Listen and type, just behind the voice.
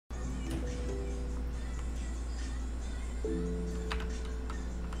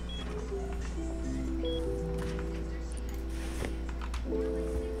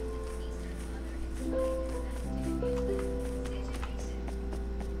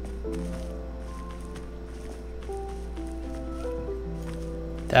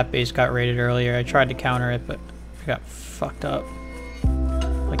That base got raided earlier. I tried to counter it, but I got fucked up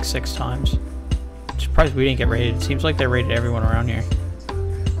like 6 times. I'm surprised we didn't get raided. It seems like they raided everyone around here.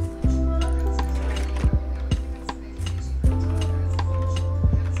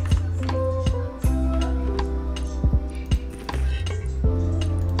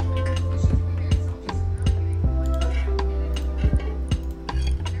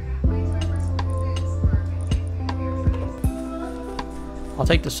 I'll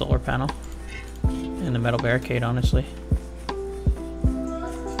take the solar panel and the metal barricade, honestly.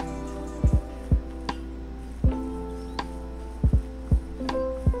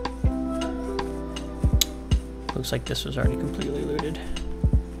 Looks like this was already completely looted.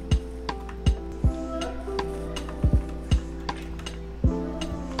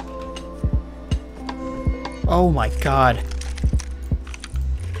 Oh my god.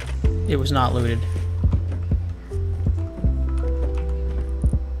 It was not looted.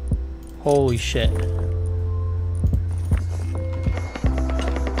 Holy shit.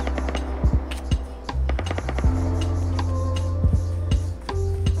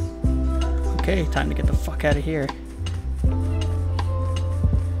 Okay, time to get the fuck out of here.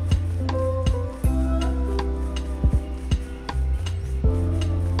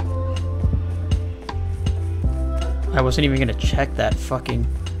 I wasn't even gonna check that fucking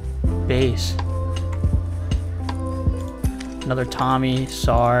base. Another Tommy,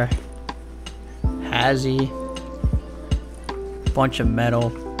 SAR. Hazzy, bunch of metal,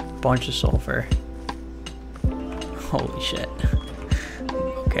 bunch of sulfur. Holy shit.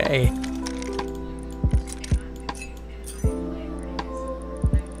 Okay.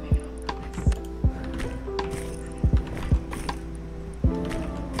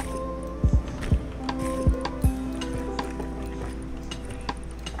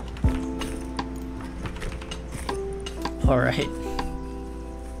 All right.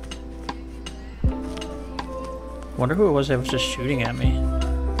 Wonder who it was that was just shooting at me.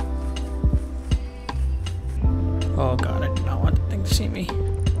 Oh god, I did not want the thing to see me.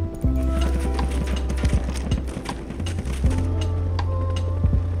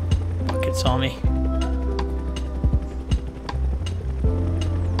 Fuck, it saw me.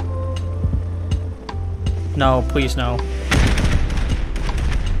 No, please no.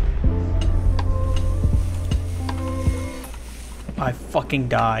 I fucking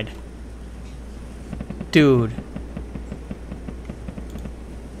died. Dude.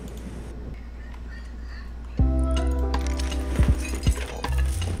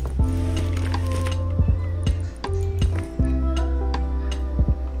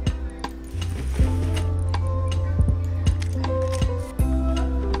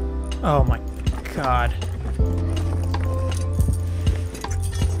 Oh my god.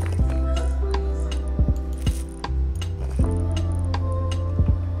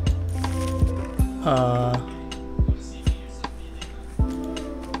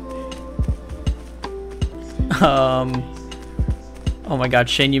 Oh my god,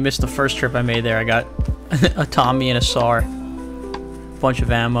 Shane, you missed the first trip I made there. I got a Tommy and a SAR. Bunch of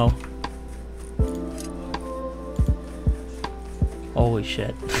ammo. Holy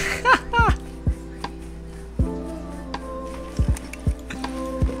shit.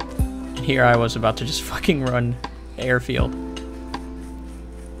 Here I was about to just fucking run airfield.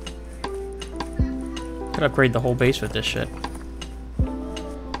 Could upgrade the whole base with this shit.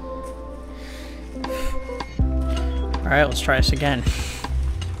 Alright, let's try this again.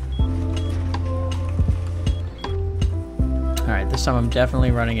 Alright, this time I'm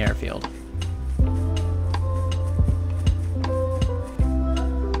definitely running airfield.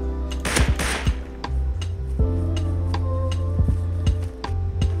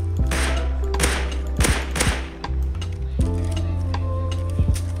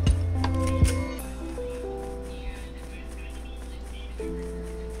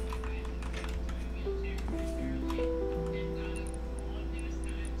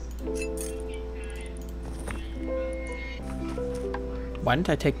 Why didn't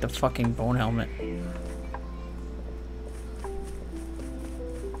I take the fucking bone helmet?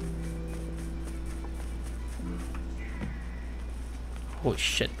 Holy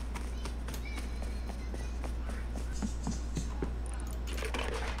shit.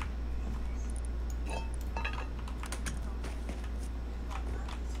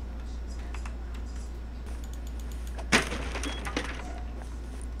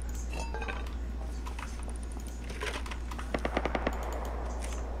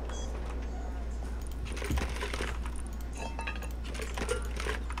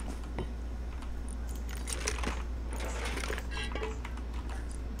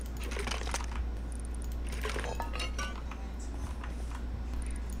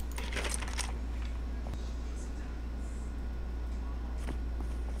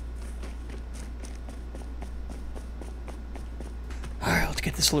 to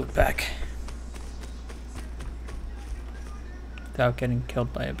get this loot back. Without getting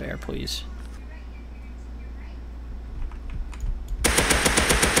killed by a bear, please.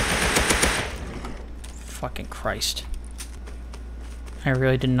 Fucking Christ. I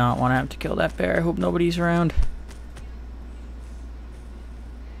really did not want to have to kill that bear. I hope nobody's around.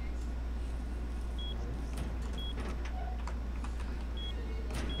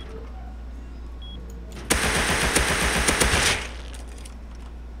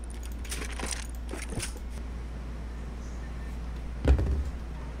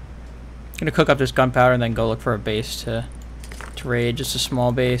 I'm gonna cook up this gunpowder and then go look for a base to raid. Just a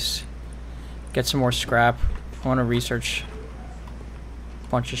small base. Get some more scrap. I want to research a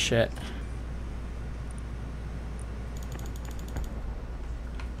bunch of shit.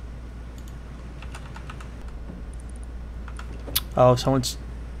 Oh, someone's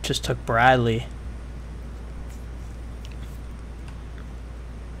just took Bradley.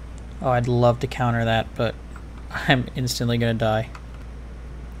 Oh, I'd love to counter that, but I'm instantly gonna die.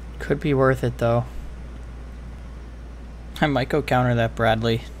 Could be worth it, though. I might go counter that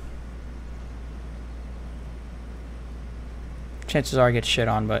Bradley. Chances are I get shit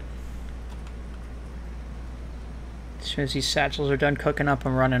on, but as soon as these satchels are done cooking up,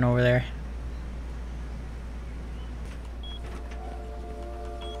 I'm running over there.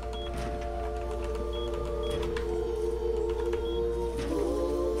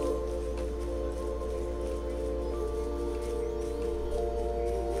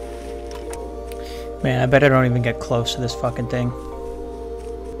 Man, I bet I don't even get close to this fucking thing.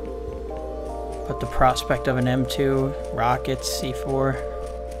 But the prospect of an M2, rockets, C4,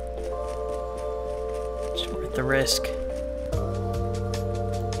 it's worth the risk.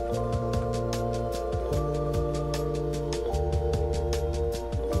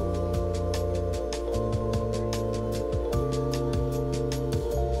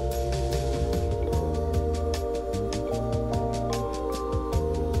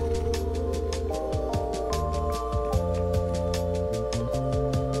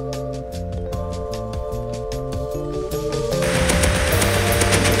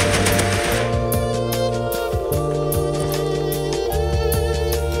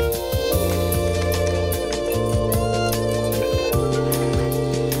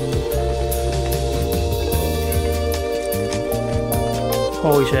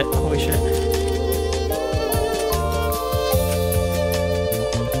 Holy shit, holy shit.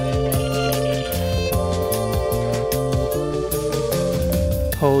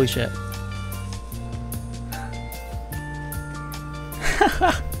 Holy shit.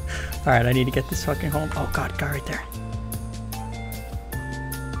 Alright, I need to get this fucking home. Oh god, guy right there.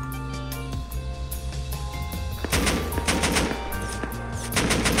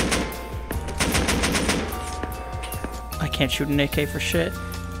 I can't shoot an AK for shit.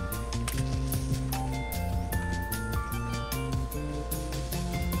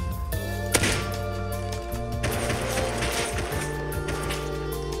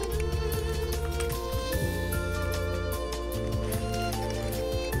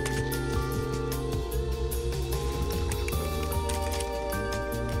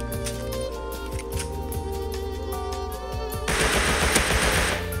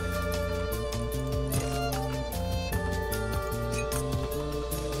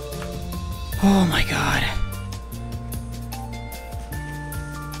 Oh my god.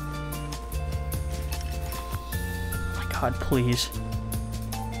 Oh my god, please.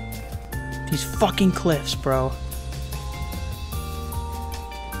 These fucking cliffs, bro.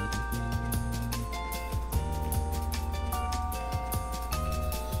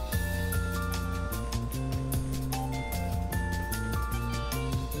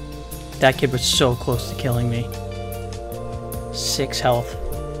 That kid was so close to killing me. 6 health.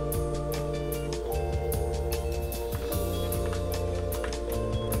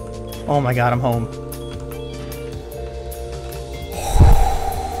 Oh my god, I'm home.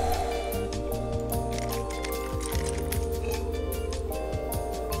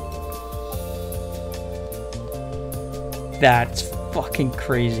 That's fucking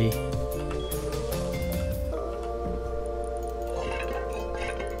crazy.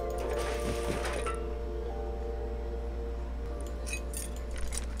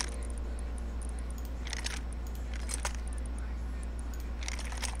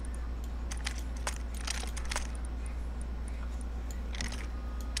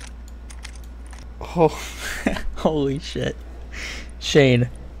 Oh, holy shit. Shane.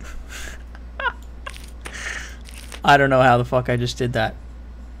 I don't know how the fuck I just did that.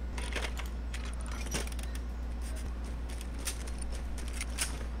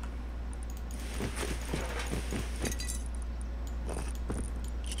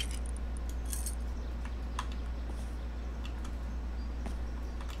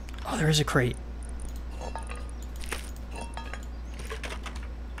 Oh, there is a crate.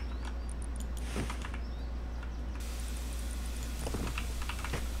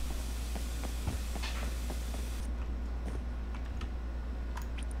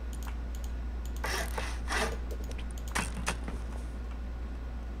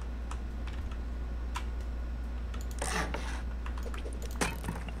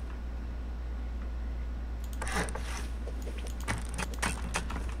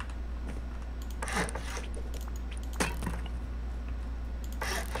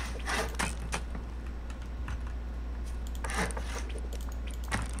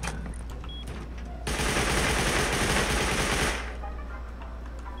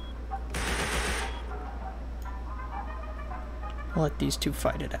 I'll let these two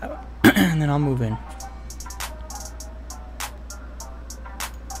fight it out, and then I'll move in.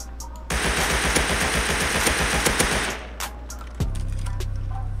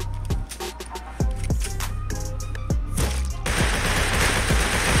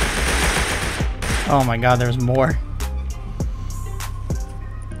 Oh my god, there's more.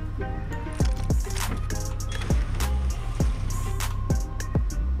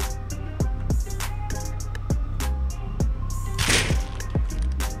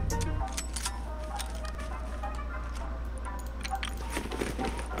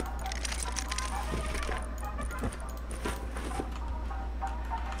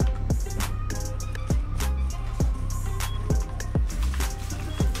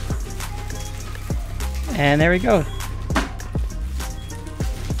 And there we go.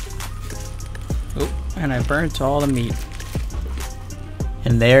 Oh, and I burnt all the meat.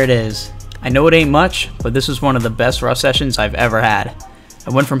 And there it is. I know it ain't much, but this was one of the best Rust sessions I've ever had.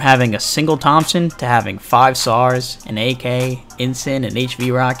 I went from having a single Thompson to having 5 SARs, an AK, Ensign, and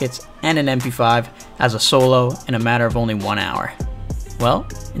HV rockets, and an MP5 as a solo in a matter of only 1 hour. Well,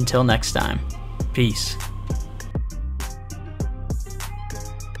 until next time. Peace.